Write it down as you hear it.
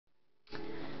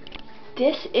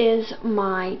This is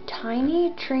my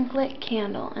tiny Trinklet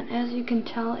candle, and as you can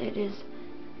tell, it is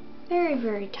very,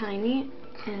 very tiny,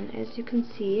 and as you can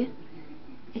see,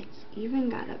 it's even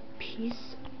got a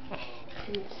piece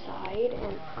inside,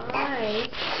 and I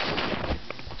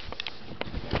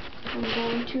am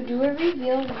going to do a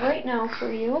reveal right now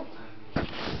for you.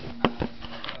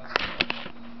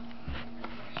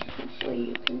 Hopefully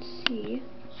you can see.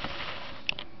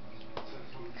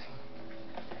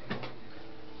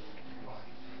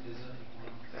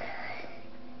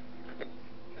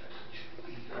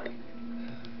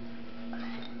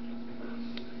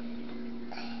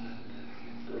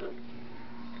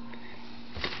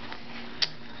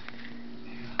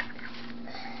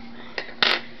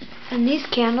 And these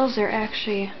candles are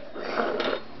actually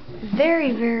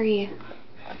very, very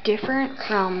different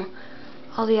from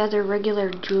all the other regular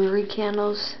jewelry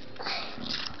candles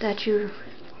that you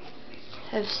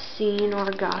have seen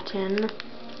or gotten.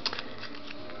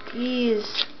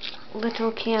 These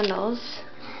little candles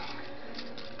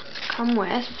come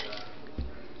with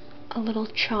a little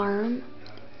charm,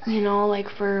 you know, like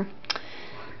for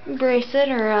a bracelet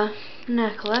or a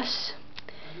necklace.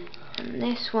 And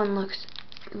this one looks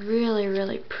really,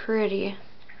 really pretty.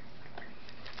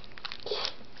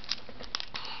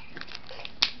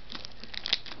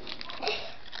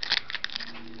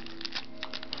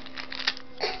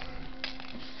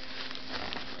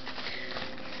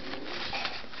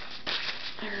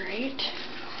 Alright,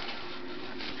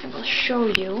 I will show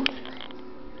you.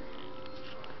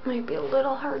 Might be a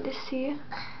little hard to see,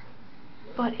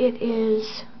 but it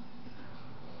is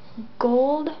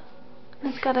gold.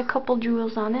 It's got a couple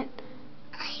jewels on it,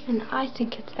 and I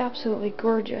think it's absolutely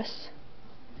gorgeous.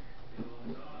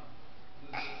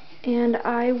 And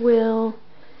I will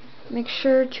make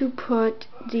sure to put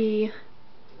the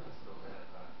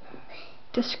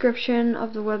description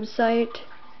of the website